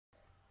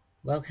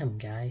Welcome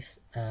guys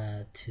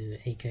to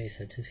AQA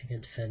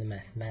Certificate for the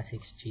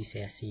Mathematics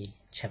GCSE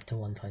Chapter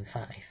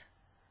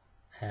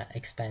 1.5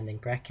 Expanding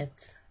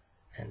Brackets,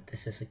 and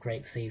this is a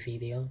grade C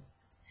video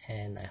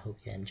and I hope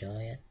you enjoy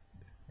it,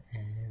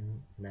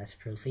 and let's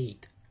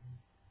proceed.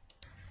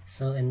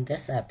 So in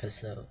this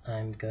episode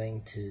I'm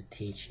going to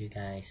teach you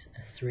guys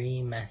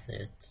 3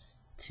 methods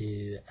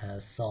to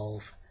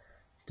solve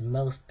the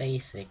most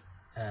basic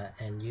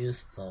and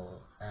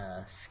useful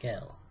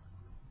skill,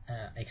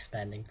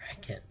 expanding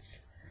brackets.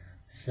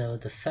 So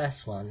the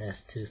first one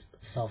is to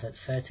solve it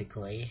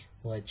vertically,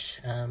 which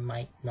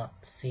might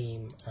not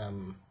seem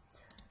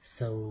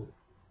so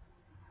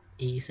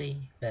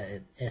easy, but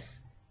it is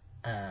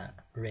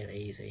really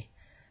easy.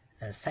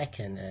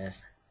 Second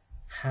is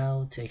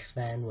how to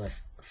expand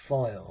with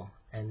FOIL,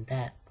 and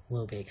that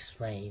will be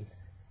explained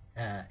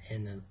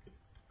in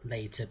a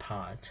later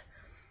part.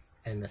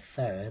 And the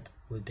third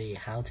would be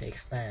how to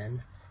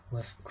expand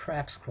with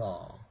crab's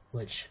claw,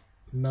 which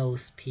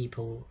most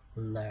people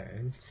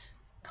learned,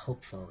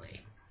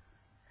 hopefully.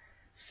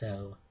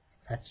 So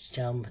let's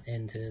jump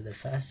into the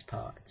first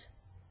part.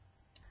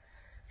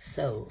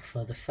 So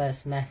for the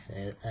first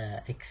method,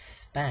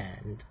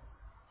 expand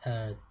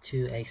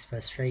 2x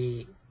plus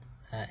 3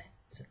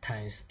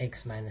 times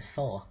x minus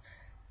 4,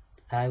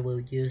 I will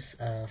use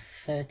a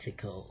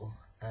vertical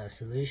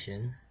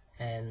solution,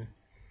 and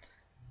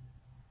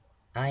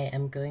I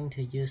am going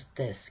to use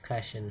this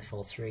question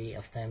for 3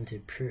 of them to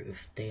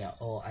prove they are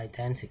all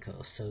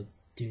identical, so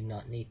do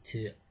not need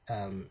to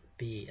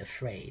be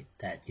afraid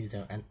that you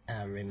don't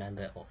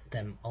remember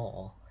them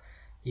all.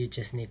 You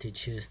just need to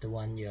choose the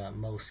one you are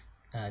most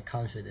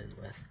confident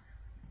with.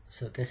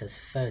 So this is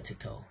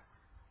vertical.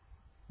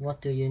 What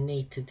do you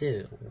need to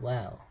do?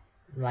 Well,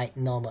 like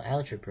normal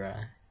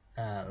algebra,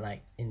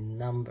 like in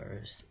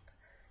numbers,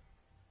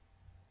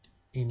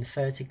 in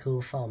vertical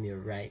form you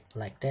write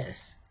like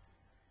this.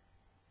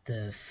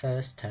 The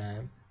first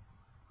term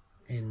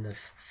in the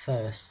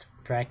first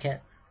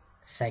bracket,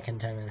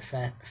 second term in the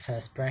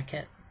first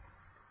bracket,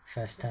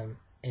 first term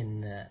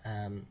in the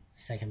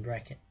second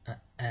bracket,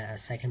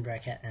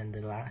 and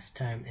the last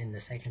term in the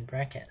second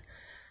bracket.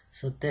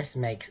 So this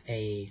makes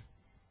a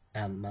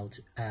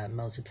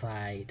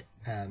multiplied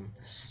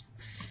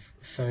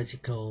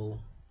vertical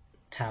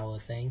tower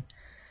thing.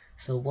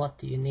 So what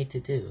do you need to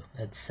do?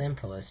 It's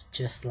simple. It's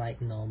just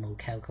like normal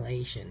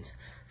calculations.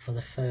 For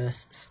the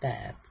first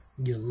step,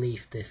 you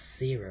leave this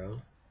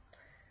 0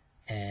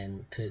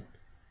 and put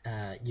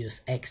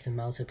use x to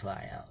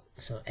multiply out.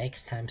 So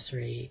x times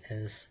 3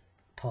 is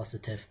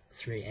positive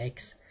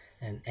 3x,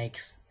 and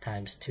x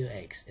times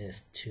 2x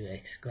is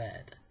 2x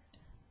squared.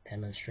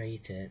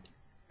 Demonstrated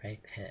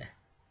right here.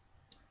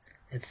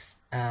 It's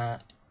a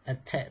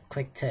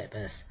quick tip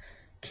is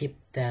keep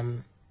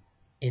them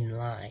in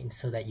line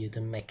so that you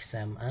don't mix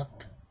them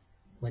up,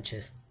 which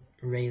is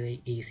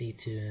really easy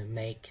to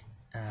make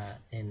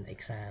in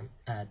exam.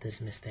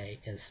 This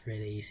mistake is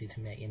really easy to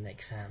make in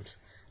exams.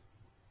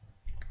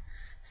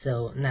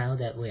 So now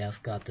that we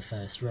have got the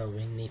first row,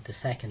 we need the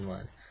second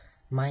one.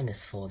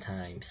 Minus 4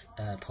 times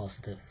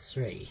positive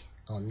 3,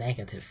 or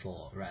negative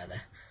 4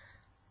 rather,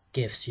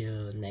 gives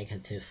you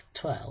negative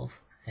 12,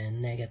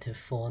 and negative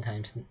 4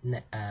 times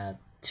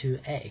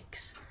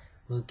 2x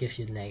will give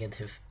you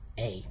negative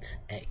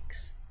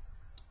 8x.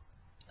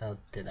 Oh,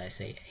 did I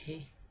say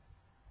a?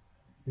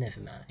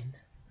 Never mind.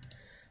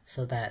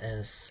 So that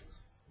is,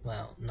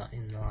 well, not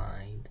in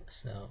line,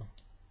 so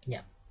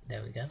yeah,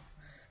 there we go.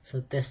 So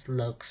this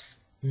looks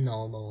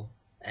normal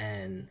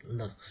and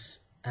looks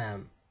a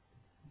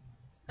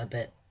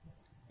bit,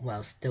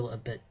 well, still a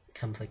bit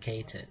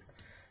complicated.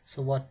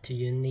 So what do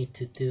you need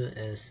to do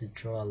is to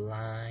draw a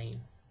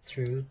line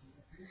through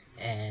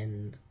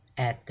and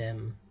add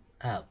them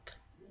up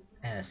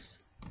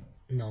as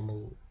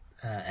normal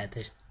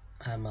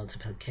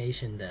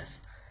multiplication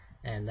does,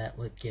 and that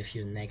would give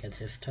you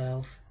negative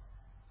 12,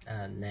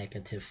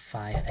 negative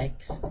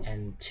 5x,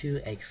 and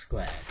 2x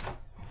squared.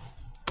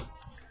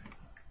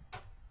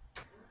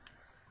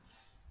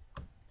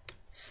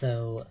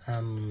 So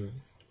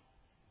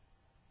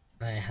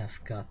I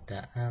have got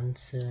the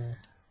answer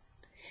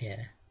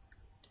here,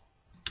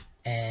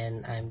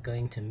 and I'm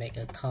going to make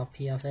a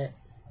copy of it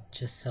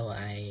just so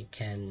I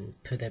can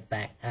put it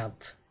back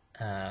up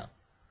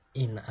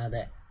in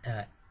other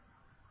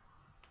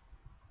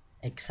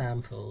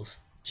examples,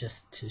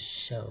 just to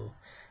show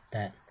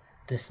that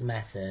this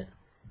method,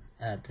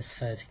 this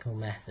vertical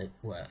method,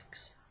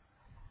 works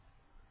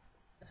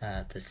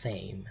the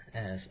same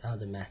as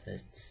other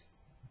methods.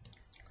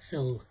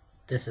 So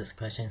this is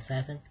question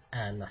 7,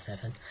 not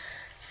 7,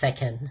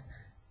 second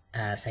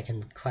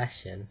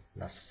question,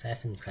 not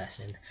 7th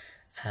question.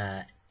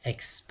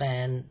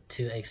 Expand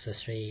 2x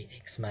plus 3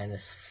 x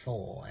minus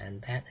 4,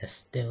 and that is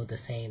still the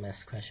same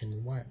as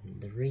question 1.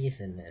 The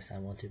reason is I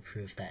want to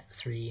prove that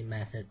 3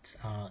 methods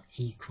are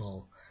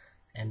equal,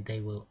 and they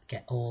will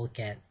all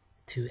get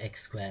 2x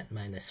squared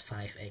minus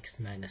 5x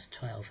minus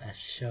 12 as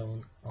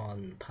shown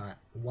on part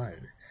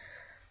 1.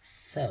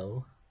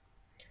 So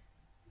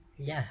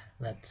yeah,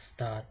 let's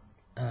start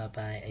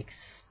by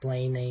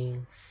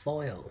explaining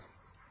foil.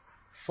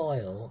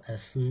 Foil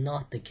is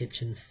not the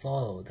kitchen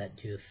foil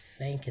that you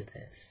think it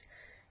is.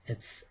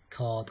 It's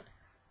called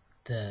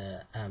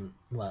the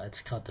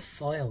it's called the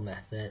foil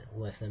method,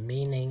 with the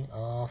meaning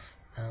of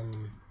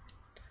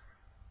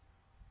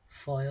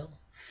foil: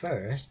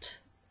 first,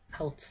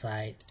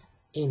 outside,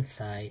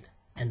 inside,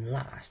 and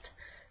last.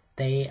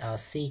 They are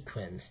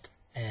sequenced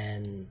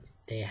and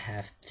they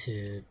have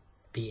to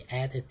be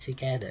added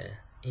together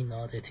in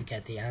order to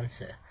get the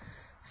answer.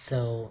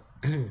 So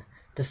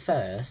the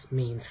first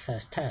means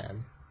first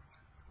term,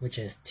 which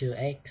is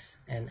 2x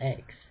and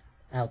x.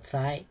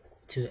 Outside,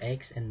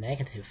 2x and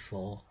negative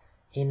 4.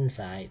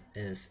 Inside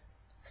is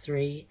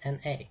 3 and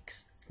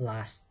x.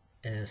 Last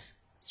is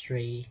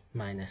 3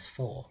 minus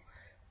 4.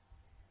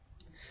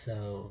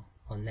 So,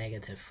 or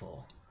negative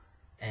 4.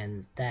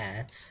 And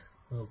that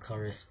will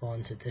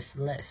correspond to this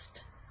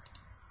list.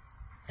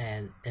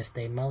 And if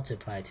they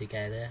multiply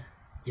together,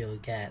 you'll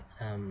get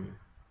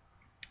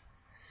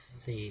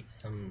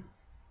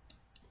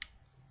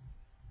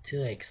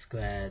 2x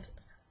squared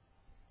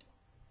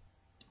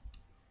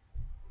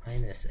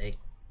minus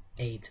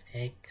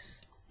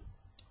 8x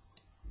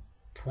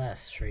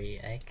plus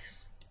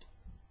 3x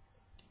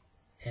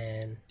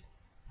and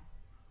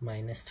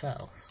minus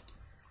 12.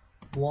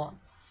 What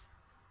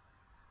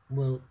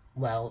will,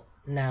 well,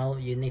 now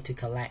you need to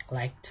collect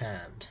like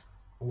terms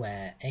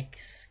where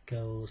x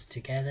goes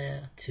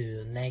together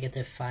to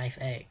negative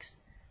 5x.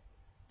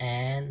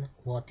 And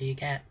what do you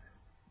get?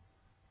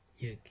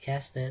 You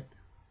guessed it,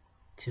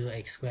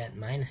 2x squared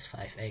minus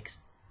 5x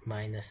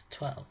minus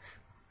 12.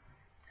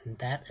 And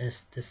that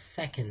is the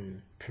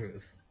second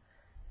proof.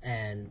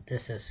 And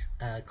this is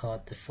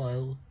called the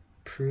foil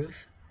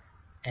proof.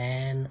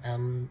 And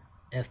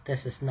if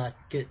this is not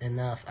good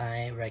enough,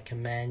 I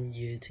recommend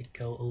you to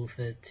go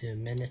over to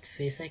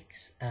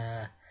MinutePhysics,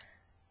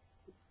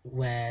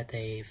 where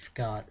they've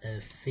got a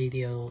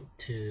video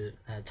to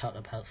talk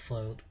about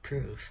foil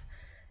proof.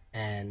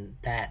 And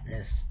that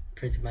is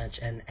pretty much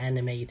an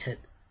animated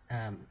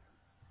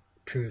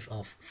proof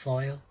of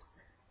foil,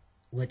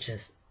 which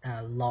is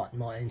a lot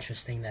more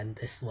interesting than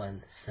this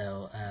one.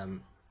 So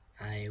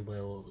I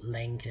will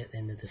link it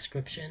in the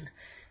description,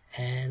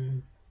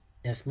 and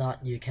if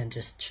not, you can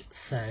just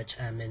search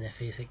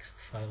MinutePhysics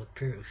foil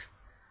proof.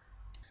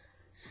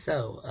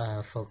 So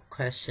for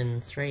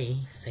question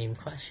 3, same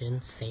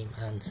question, same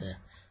answer,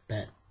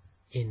 but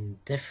in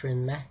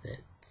different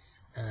methods.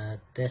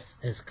 This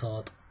is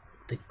called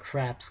the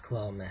crab's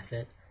claw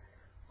method,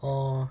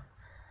 or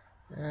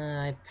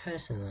I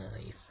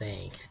personally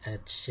think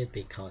it should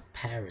be called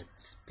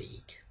parrot's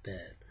beak,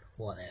 but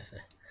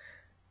whatever.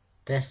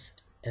 This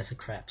is a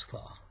crab's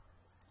claw.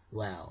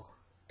 Well,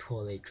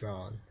 poorly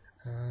drawn.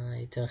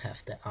 I don't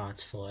have the art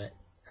for it.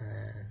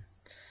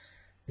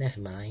 Never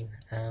mind.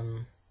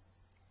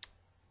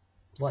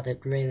 What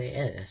it really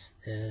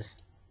is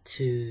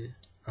 2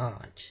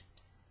 arch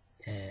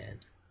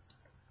and,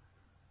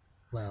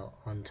 well,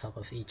 on top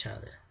of each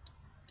other.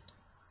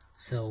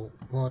 So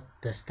what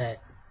does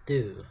that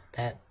do?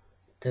 That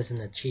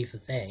doesn't achieve a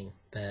thing,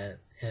 but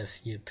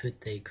if you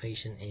put the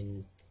equation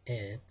in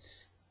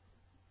it,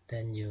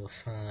 then you'll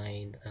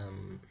find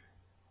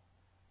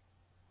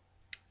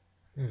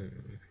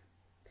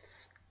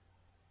it's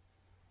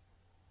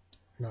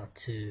not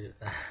too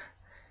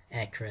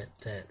accurate,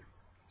 but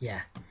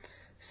yeah.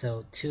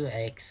 So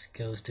 2x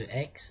goes to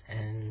x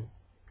and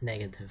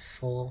negative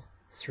 4,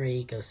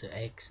 3 goes to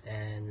x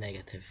and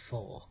negative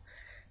 4.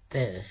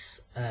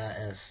 This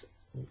is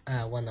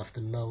one of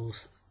the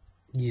most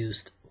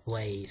used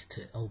ways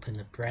to open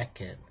a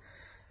bracket,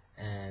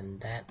 and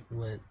that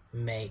would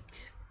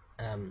make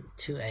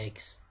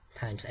 2x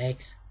times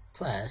x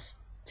plus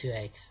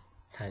 2x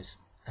times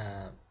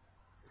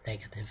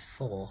negative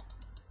 4,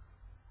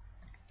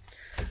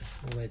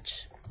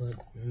 which would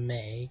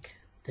make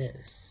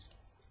this,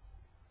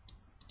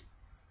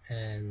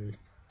 and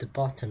the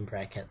bottom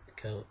bracket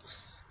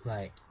goes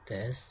like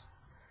this.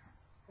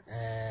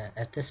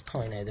 At this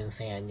point, I don't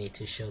think I need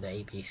to show the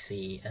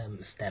ABC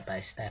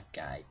step-by-step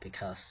guide,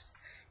 because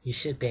you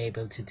should be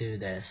able to do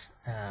this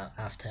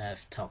after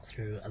I've talked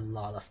through a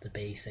lot of the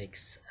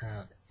basics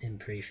in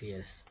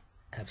previous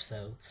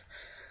episodes.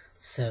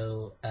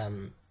 So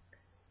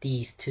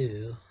these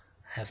two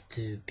have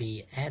to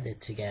be added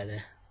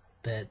together,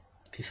 but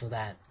before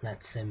that,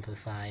 let's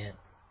simplify it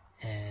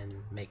and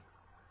make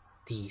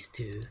these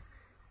two,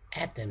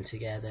 add them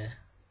together,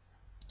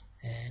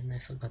 and I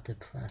forgot the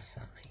plus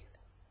sign.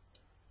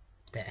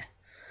 There.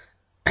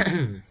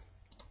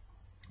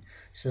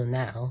 So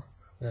now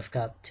we've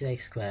got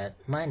 2x squared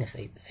minus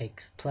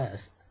 8x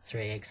plus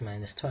 3x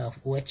minus 12,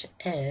 which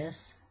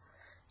is,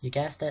 you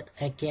guessed it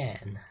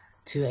again,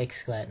 2x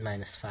squared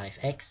minus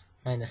 5x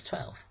minus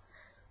 12.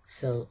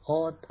 So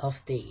all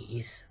of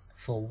these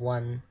for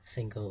one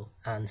single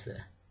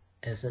answer.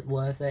 Is it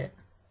worth it?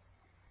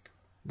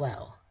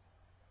 Well,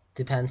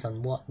 depends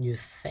on what you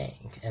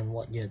think and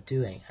what you're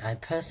doing. I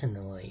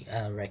personally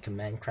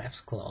recommend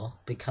crab's claw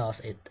because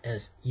it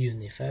is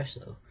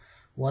universal.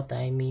 What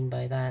I mean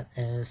by that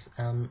is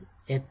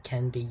it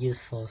can be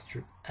used for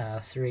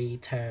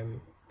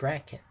three-term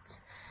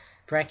brackets.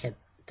 Bracket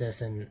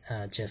doesn't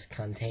just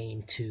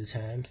contain two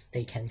terms,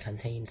 they can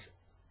contain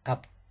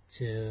up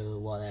to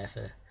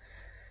whatever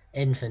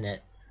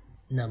infinite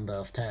number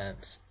of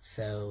terms.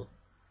 So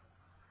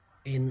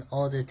in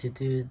order to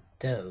do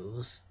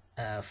those,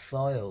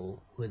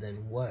 FOIL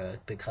wouldn't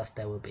work because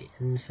there will be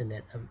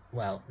infinite,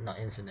 well, not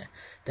infinite,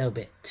 there will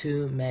be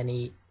too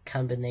many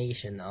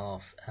combination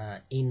of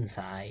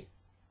inside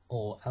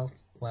or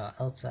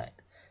outside.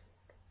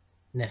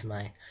 Never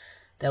mind.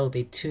 There will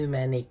be too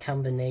many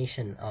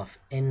combination of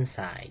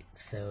inside,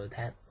 so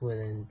that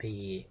wouldn't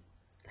be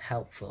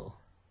helpful.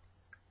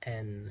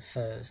 And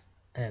first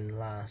and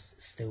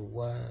last still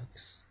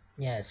works.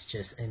 Yeah, it's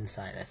just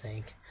inside, I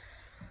think.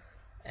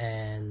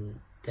 And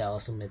there are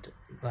also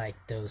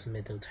those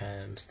middle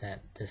terms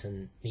that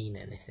doesn't mean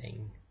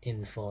anything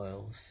in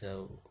FOIL,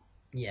 so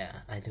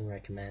yeah, I do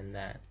recommend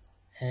that.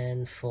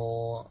 And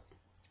for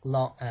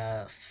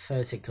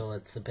vertical,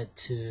 it's a bit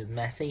too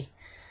messy,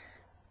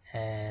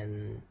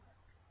 and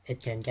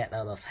it can get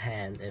out of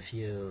hand if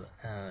you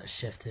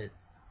shifted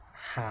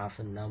half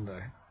a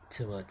number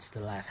towards the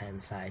left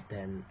hand side.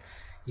 Then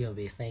you'll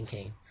be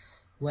thinking,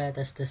 where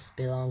does this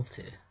belong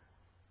to?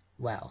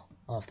 Well,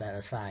 off that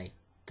aside,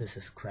 this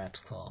is crab's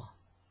claw.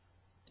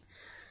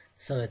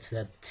 So it's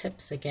the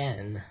tips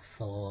again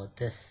for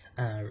this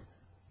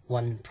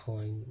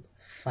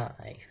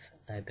 1.5,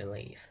 I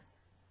believe.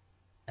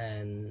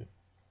 And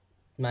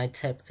my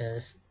tip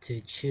is to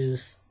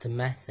choose the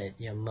method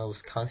you're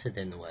most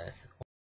confident with